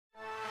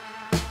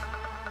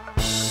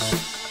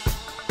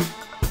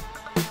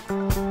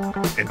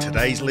In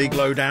today's League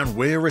Lowdown,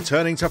 we're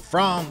returning to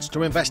France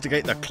to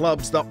investigate the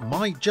clubs that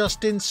might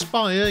just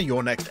inspire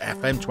your next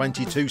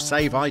FM22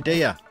 Save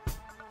Idea.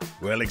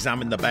 We'll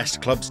examine the best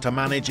clubs to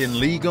manage in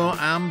Ligue 1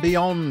 and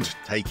beyond,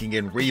 taking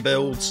in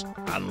rebuilds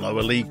and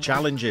lower league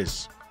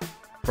challenges.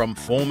 From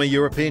former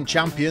European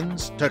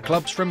champions to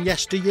clubs from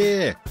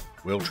yesteryear,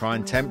 we'll try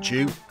and tempt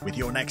you with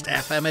your next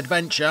FM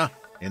adventure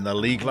in the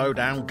League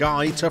Lowdown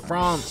Guide to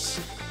France.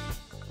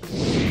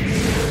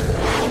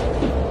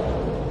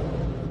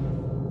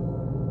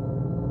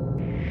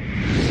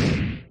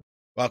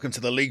 Welcome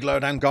to the League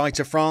Lowdown Guide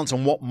to France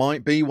and what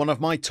might be one of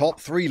my top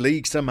 3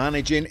 leagues to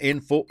manage in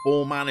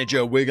Football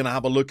Manager. We're going to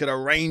have a look at a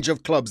range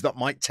of clubs that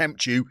might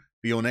tempt you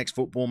for your next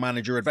Football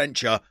Manager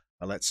adventure.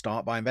 But let's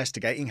start by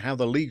investigating how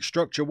the league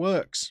structure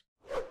works.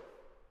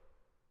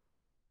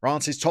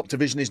 France's top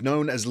division is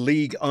known as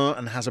Ligue 1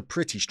 and has a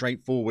pretty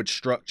straightforward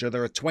structure.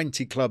 There are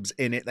 20 clubs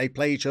in it. They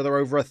play each other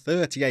over a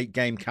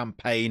 38-game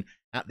campaign,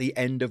 at the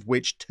end of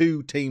which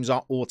 2 teams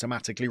are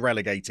automatically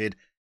relegated.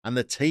 And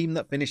the team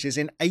that finishes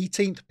in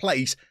 18th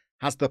place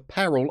has the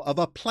peril of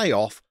a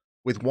playoff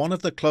with one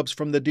of the clubs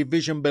from the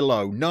division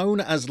below, known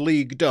as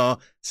Ligue 2.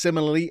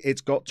 Similarly,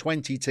 it's got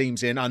 20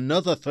 teams in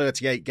another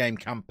 38-game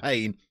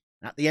campaign.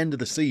 At the end of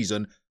the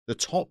season, the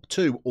top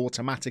 2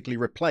 automatically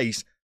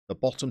replace the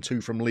bottom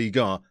 2 from Ligue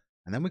 1.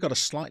 And then we've got a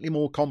slightly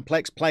more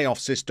complex playoff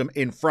system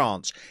in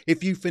France.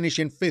 If you finish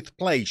in 5th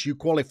place, you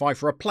qualify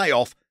for a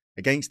playoff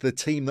against the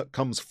team that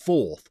comes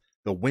 4th.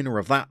 The winner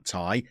of that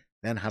tie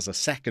then has a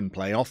second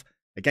playoff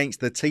against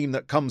the team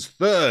that comes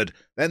 3rd.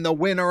 Then the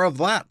winner of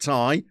that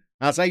tie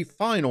has a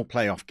final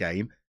playoff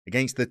game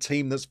against the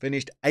team that's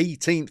finished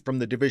 18th from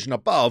the division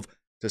above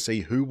to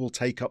see who will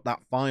take up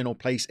that final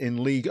place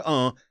in Ligue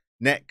 1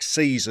 next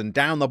season.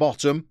 Down the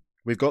bottom,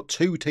 we've got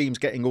 2 teams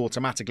getting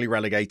automatically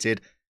relegated,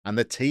 and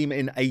the team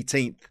in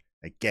 18th,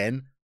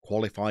 again,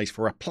 qualifies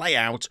for a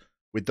play-out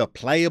with the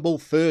playable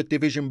 3rd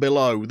division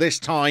below. This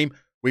time,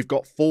 we've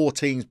got 4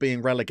 teams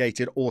being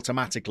relegated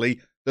automatically,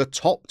 the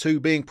top 2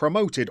 being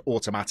promoted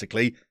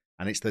automatically,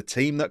 and it's the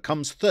team that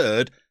comes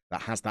 3rd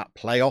that has that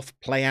playoff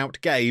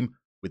play-out game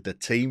with the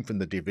team from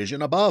the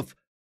division above.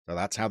 So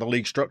that's how the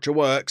league structure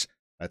works.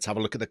 Let's have a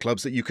look at the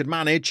clubs that you could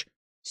manage,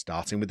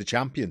 starting with the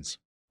champions.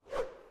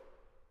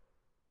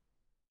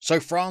 So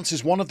France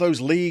is one of those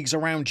leagues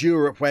around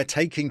Europe where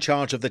taking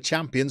charge of the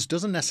champions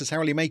doesn't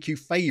necessarily make you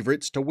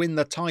favourites to win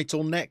the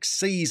title next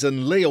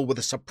season. Lille were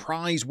the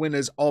surprise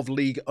winners of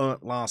Ligue 1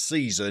 last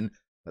season,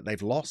 but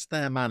they've lost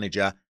their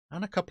manager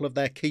and a couple of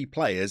their key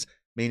players,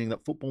 meaning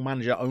that Football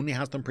Manager only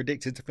has them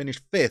predicted to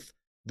finish 5th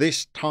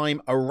this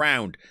time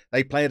around.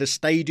 They play at a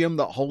stadium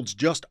that holds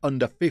just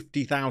under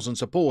 50,000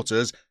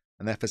 supporters,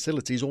 and their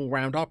facilities all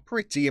round are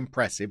pretty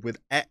impressive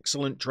with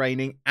excellent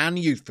training and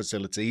youth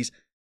facilities.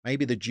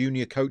 Maybe the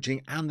junior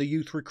coaching and the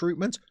youth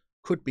recruitment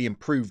could be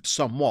improved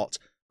somewhat,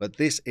 but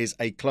this is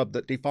a club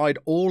that defied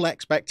all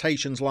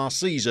expectations last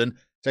season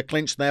to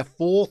clinch their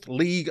 4th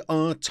Ligue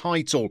 1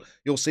 title.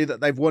 You'll see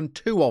that they've won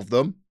 2 of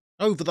them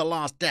over the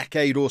last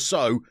decade or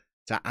so,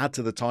 to add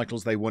to the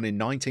titles they won in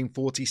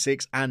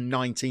 1946 and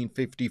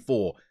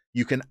 1954.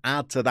 You can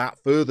add to that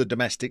further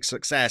domestic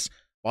success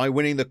by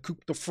winning the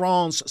Coupe de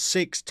France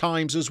 6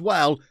 times as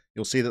well.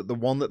 You'll see that the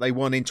one that they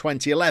won in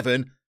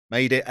 2011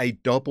 made it a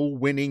double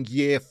winning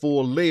year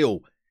for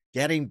Lille.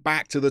 Getting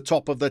back to the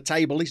top of the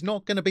table is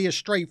not going to be as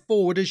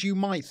straightforward as you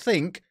might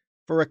think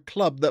for a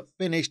club that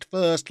finished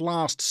 1st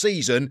last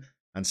season,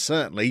 and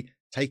certainly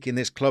taking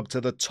this club to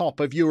the top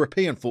of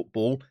European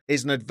football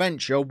is an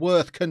adventure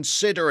worth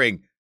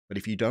considering. But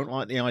if you don't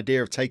like the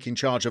idea of taking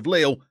charge of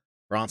Lille,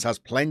 France has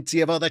plenty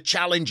of other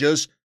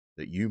challengers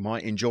that you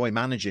might enjoy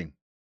managing.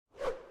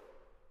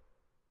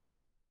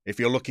 If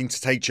you're looking to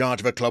take charge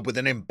of a club with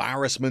an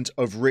embarrassment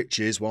of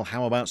riches, well,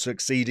 how about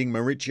succeeding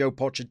Mauricio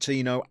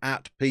Pochettino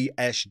at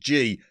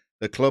PSG?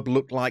 The club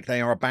look like they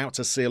are about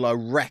to seal a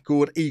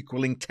record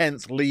equaling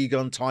 10th Ligue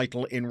 1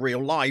 title in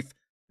real life.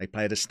 They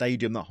play at a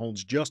stadium that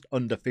holds just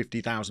under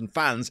 50,000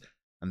 fans,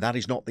 and that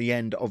is not the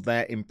end of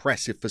their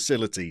impressive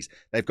facilities.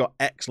 They've got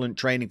excellent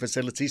training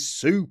facilities,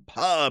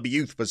 superb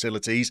youth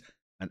facilities,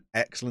 and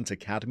excellent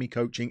academy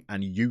coaching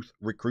and youth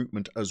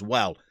recruitment as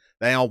well.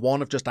 They are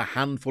one of just a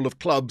handful of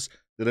clubs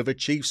that have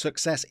achieved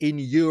success in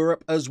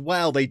Europe as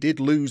well. They did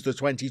lose the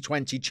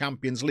 2020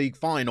 Champions League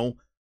final,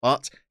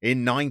 but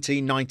in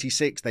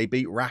 1996 they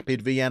beat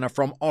Rapid Vienna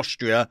from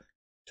Austria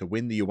to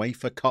win the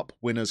UEFA Cup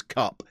Winners'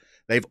 Cup.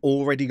 They've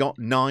already got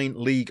 9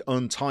 Ligue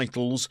 1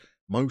 titles,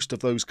 most of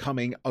those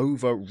coming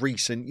over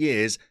recent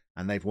years,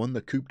 and they've won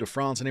the Coupe de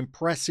France an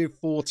impressive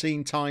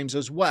 14 times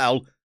as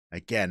well.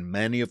 Again,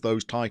 many of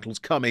those titles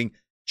coming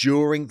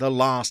during the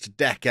last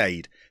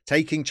decade.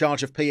 Taking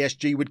charge of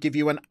PSG would give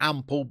you an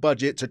ample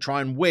budget to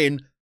try and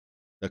win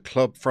the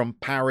club from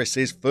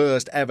Paris's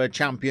first ever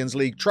Champions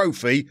League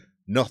trophy.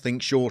 Nothing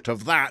short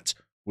of that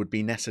would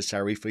be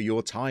necessary for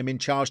your time in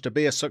charge to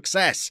be a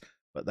success.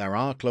 But there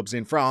are clubs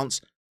in France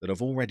that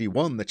have already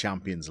won the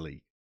Champions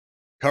League.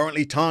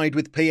 Currently tied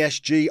with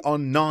PSG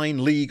on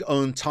 9 Ligue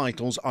 1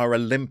 titles are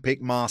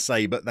Olympique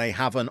Marseille, but they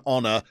have an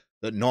honour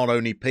that not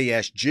only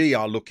PSG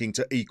are looking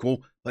to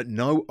equal, but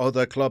no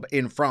other club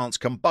in France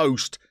can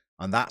boast,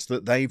 and that's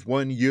that they've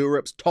won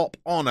Europe's top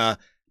honour,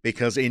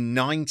 because in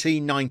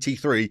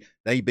 1993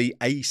 they beat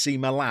AC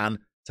Milan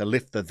to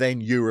lift the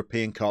then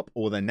European Cup,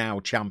 or the now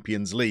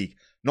Champions League.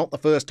 Not the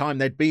first time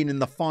they'd been in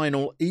the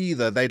final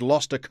either. They'd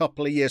lost a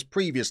couple of years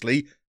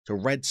previously to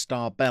Red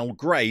Star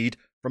Belgrade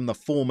from the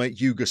former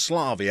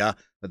Yugoslavia,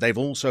 but they've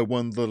also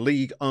won the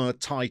Ligue 1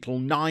 title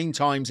 9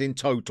 times in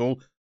total,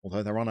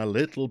 although they're on a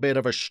little bit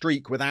of a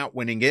streak without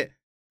winning it,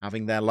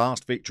 having their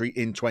last victory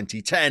in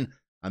 2010,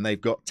 and they've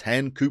got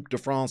 10 Coupe de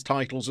France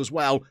titles as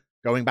well,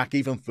 going back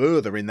even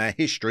further in their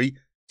history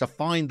to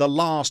find the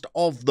last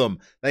of them.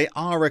 They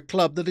are a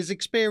club that has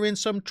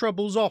experienced some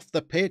troubles off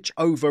the pitch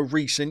over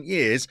recent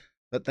years,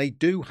 but they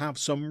do have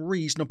some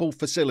reasonable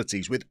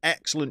facilities with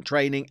excellent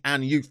training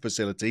and youth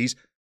facilities,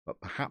 but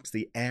perhaps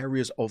the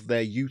areas of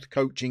their youth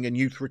coaching and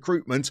youth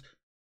recruitment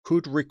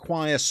could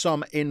require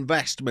some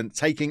investment.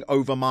 Taking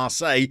over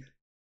Marseille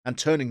and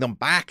turning them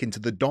back into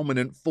the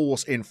dominant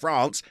force in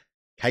France,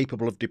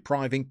 capable of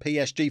depriving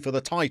PSG for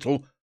the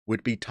title,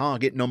 would be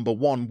target number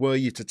one were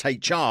you to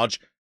take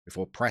charge,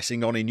 before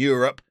pressing on in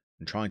Europe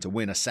and trying to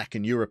win a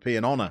second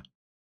European honour.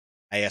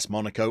 AS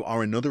Monaco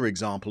are another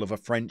example of a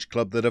French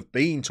club that have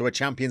been to a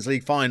Champions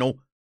League final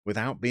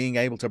without being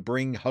able to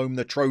bring home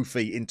the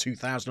trophy. In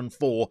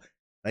 2004,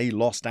 they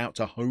lost out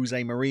to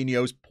Jose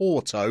Mourinho's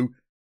Porto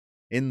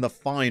in the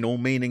final,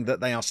 meaning that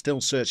they are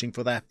still searching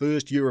for their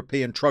first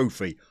European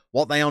trophy.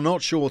 What they are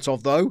not short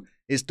of, though,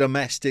 is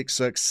domestic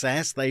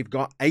success. They've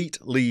got 8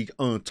 Ligue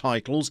 1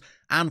 titles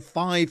and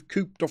 5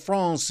 Coupe de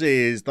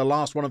France's. The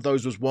last one of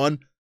those was won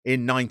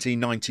in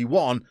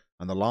 1991,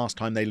 and the last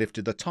time they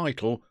lifted the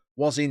title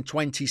was in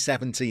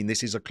 2017.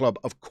 This is a club,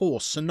 of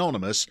course,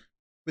 synonymous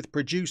with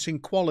producing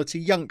quality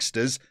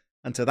youngsters,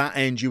 and to that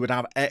end you would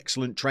have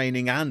excellent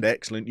training and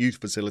excellent youth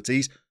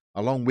facilities,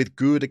 along with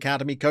good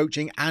academy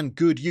coaching and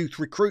good youth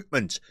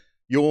recruitment.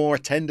 Your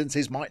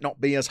attendances might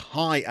not be as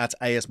high at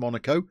AS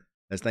Monaco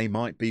as they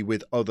might be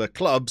with other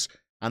clubs,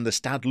 and the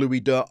Stade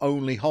Louis II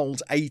only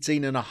holds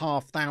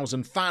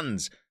 18,500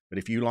 fans. But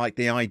if you like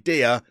the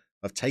idea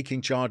of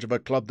taking charge of a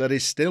club that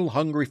is still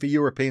hungry for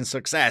European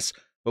success,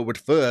 but would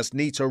first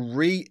need to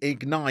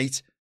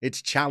reignite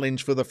its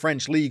challenge for the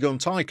French Ligue 1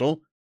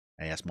 title,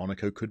 AS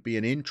Monaco could be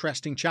an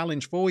interesting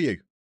challenge for you.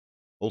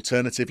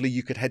 Alternatively,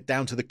 you could head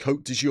down to the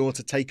Côte d'Azur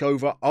to take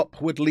over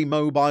upwardly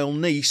mobile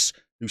Nice,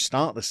 who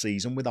start the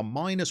season with a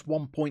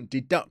 -1 point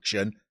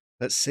deduction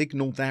that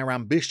signalled their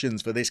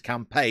ambitions for this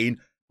campaign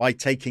by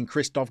taking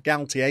Christophe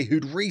Galtier,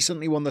 who'd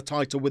recently won the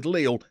title with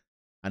Lille,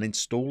 and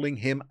installing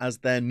him as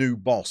their new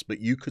boss. But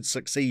you could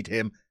succeed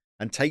him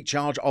and take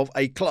charge of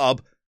a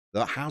club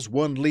that has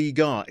won Ligue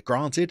 1.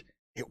 Granted,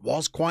 it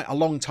was quite a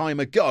long time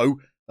ago.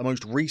 The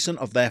most recent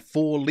of their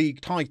 4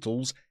 league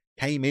titles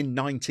came in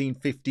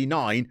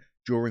 1959,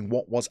 during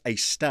what was a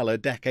stellar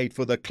decade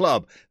for the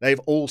club. They've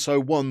also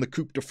won the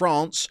Coupe de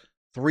France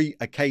 3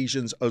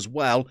 occasions as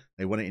well.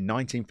 They won it in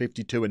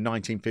 1952 and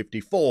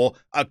 1954,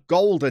 a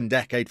golden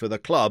decade for the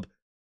club.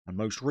 And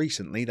most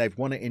recently, they've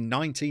won it in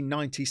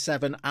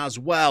 1997 as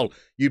well.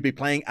 You'd be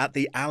playing at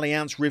the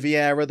Allianz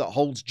Riviera that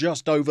holds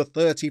just over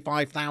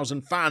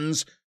 35,000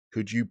 fans.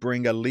 Could you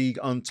bring a Ligue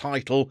 1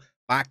 title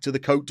back to the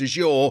Côte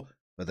d'Azur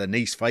for the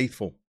Nice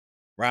faithful?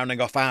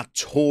 Rounding off our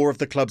tour of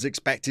the clubs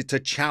expected to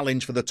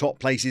challenge for the top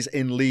places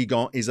in Ligue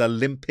 1 is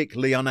Olympique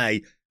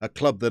Lyonnais, a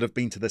club that have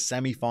been to the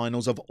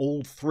semi-finals of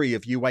all 3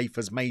 of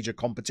UEFA's major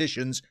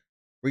competitions,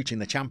 reaching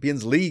the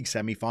Champions League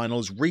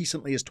semi-finals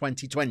recently as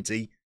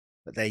 2020,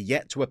 but they're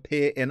yet to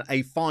appear in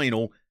a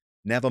final,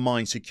 never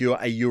mind secure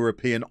a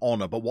European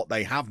honour. But what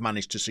they have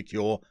managed to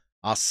secure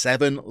are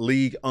 7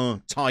 Ligue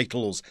 1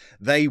 titles.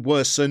 They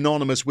were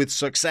synonymous with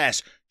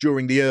success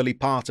during the early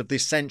part of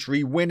this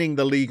century, winning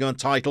the Ligue 1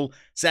 title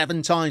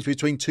 7 times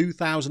between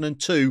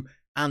 2002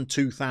 and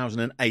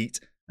 2008,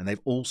 and they've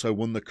also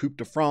won the Coupe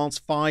de France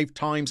 5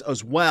 times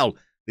as well.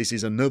 This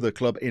is another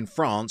club in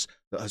France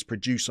that has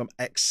produced some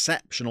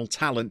exceptional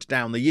talent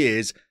down the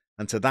years,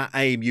 and to that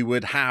aim you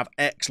would have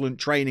excellent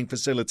training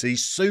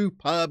facilities,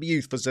 superb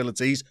youth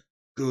facilities,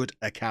 good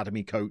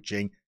academy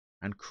coaching,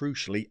 and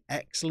crucially,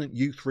 excellent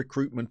youth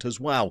recruitment as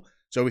well.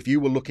 So if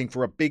you were looking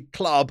for a big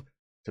club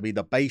to be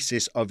the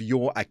basis of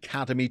your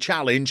academy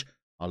challenge,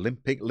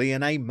 Olympique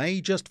Lyonnais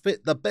may just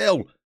fit the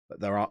bill.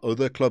 But there are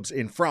other clubs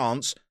in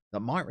France that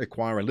might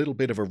require a little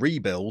bit of a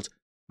rebuild,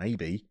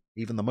 maybe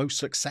even the most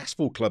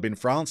successful club in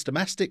France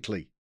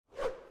domestically.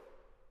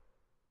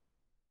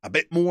 A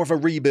bit more of a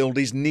rebuild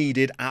is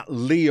needed at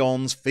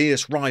Lyon's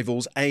fierce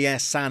rivals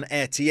AS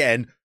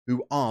Saint-Etienne,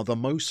 who are the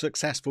most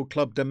successful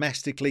club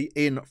domestically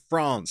in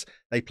France.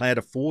 They play at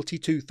a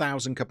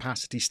 42,000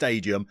 capacity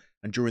stadium,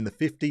 and during the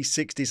 50s,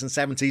 60s and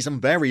 70s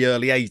and very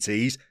early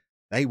 80s,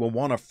 they were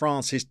one of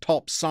France's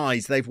top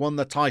sides. They've won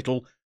the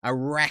title a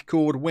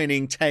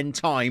record-winning 10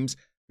 times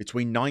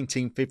between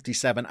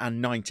 1957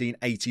 and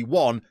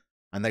 1981,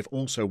 and they've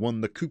also won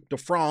the Coupe de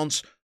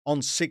France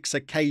on 6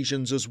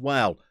 occasions as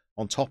well.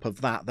 On top of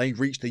that, they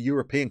reached the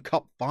European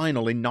Cup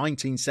final in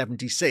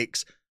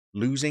 1976,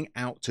 losing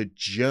out to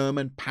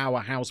German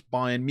powerhouse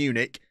Bayern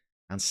Munich,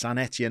 and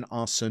Saint-Étienne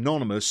are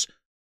synonymous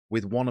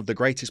with one of the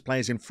greatest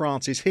players in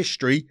France's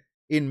history,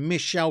 in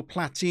Michel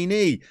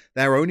Platini.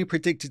 They're only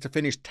predicted to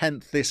finish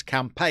 10th this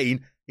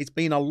campaign. It's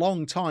been a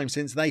long time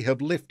since they have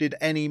lifted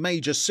any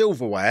major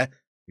silverware.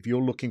 If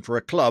you're looking for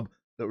a club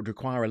that would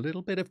require a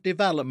little bit of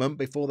development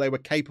before they were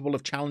capable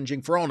of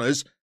challenging for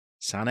honours,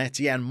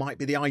 Saint-Étienne might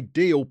be the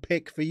ideal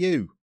pick for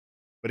you.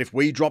 But if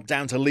we drop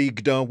down to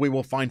Ligue 2, we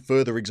will find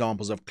further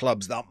examples of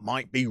clubs that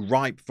might be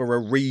ripe for a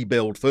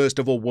rebuild. First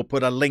of all, we'll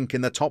put a link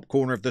in the top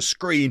corner of the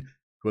screen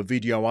to a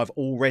video I've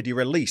already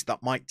released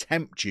that might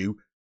tempt you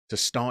to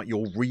start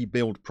your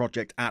rebuild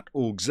project at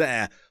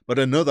Auxerre. But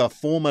another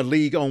former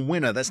Ligue 1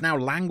 winner that's now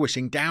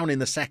languishing down in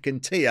the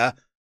second tier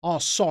are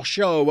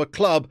Sochaux, a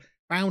club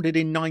founded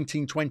in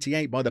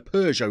 1928 by the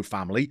Peugeot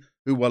family,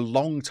 who were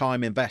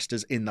long-time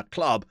investors in the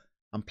club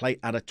and play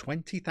at a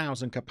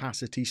 20,000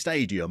 capacity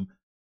stadium,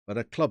 but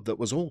a club that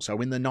was also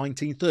in the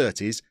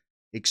 1930s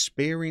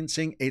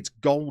experiencing its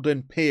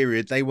golden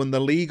period. They won the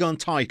Ligue 1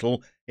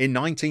 title in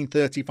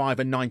 1935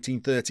 and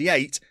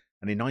 1938,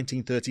 and in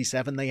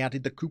 1937 they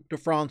added the Coupe de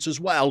France as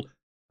well,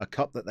 a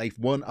cup that they've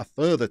won a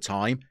further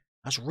time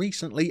as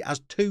recently as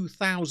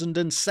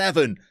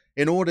 2007.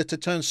 In order to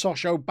turn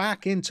Sochaux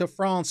back into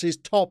France's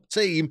top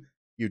team,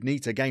 you'd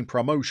need to gain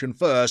promotion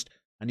first,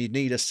 and you'd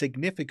need a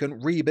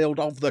significant rebuild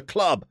of the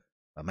club.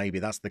 But maybe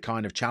that's the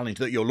kind of challenge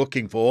that you're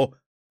looking for.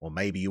 Or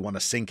maybe you want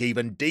to sink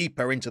even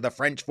deeper into the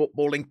French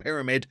footballing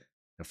pyramid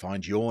to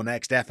find your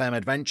next FM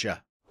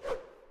adventure.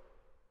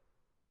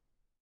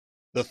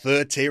 The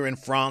third tier in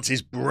France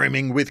is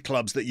brimming with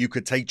clubs that you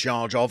could take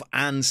charge of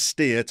and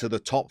steer to the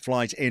top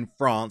flight in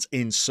France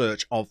in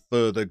search of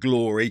further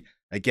glory.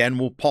 Again,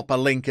 we'll pop a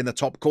link in the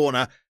top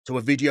corner to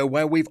a video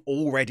where we've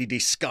already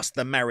discussed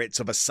the merits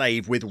of a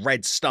save with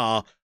Red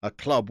Star, a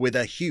club with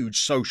a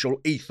huge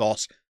social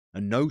ethos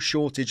and no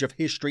shortage of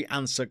history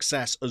and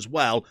success as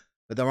well.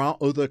 But there are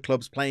other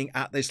clubs playing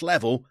at this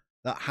level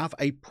that have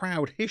a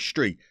proud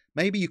history.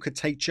 Maybe you could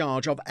take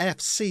charge of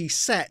FC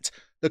Set,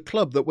 the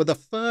club that were the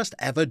first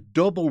ever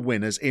double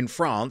winners in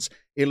France,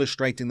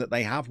 illustrating that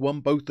they have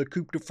won both the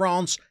Coupe de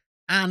France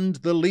and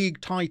the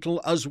league title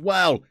as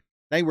well.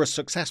 They were a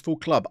successful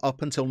club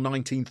up until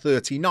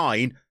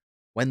 1939,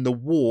 when the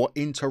war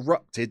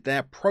interrupted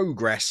their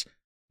progress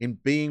in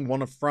being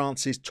one of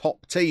France's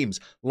top teams.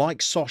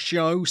 Like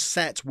Sochaux,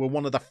 Set were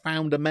one of the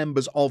founder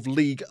members of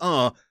Ligue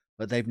 1,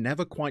 but they've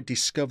never quite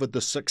discovered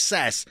the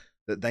success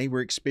that they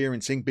were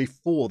experiencing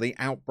before the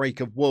outbreak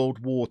of World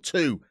War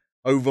II.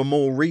 Over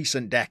more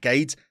recent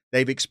decades,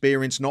 they've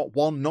experienced not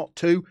one, not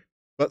two,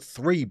 but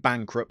 3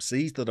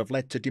 bankruptcies that have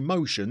led to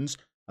demotions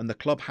and the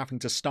club having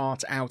to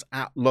start out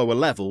at lower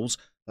levels,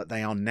 but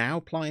they are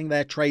now plying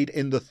their trade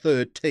in the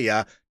third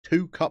tier.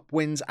 2 cup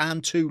wins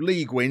and 2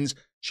 league wins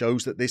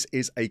shows that this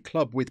is a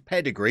club with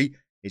pedigree.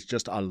 It's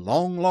just a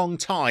long, long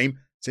time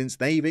since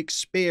they've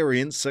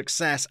experienced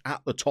success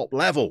at the top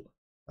level.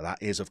 But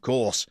that is, of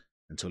course,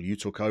 until you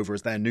took over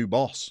as their new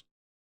boss.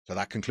 So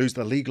that concludes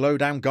the League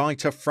Lowdown Guide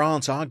to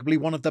France, arguably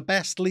one of the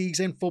best leagues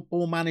in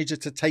Football Manager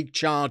to take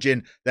charge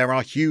in. There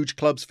are huge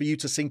clubs for you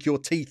to sink your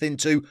teeth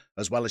into,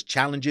 as well as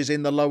challenges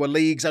in the lower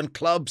leagues and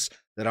clubs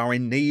that are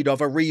in need of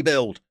a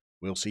rebuild.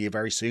 We'll see you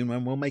very soon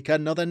when we'll make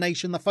another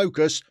nation the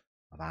focus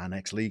of our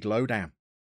next League Lowdown.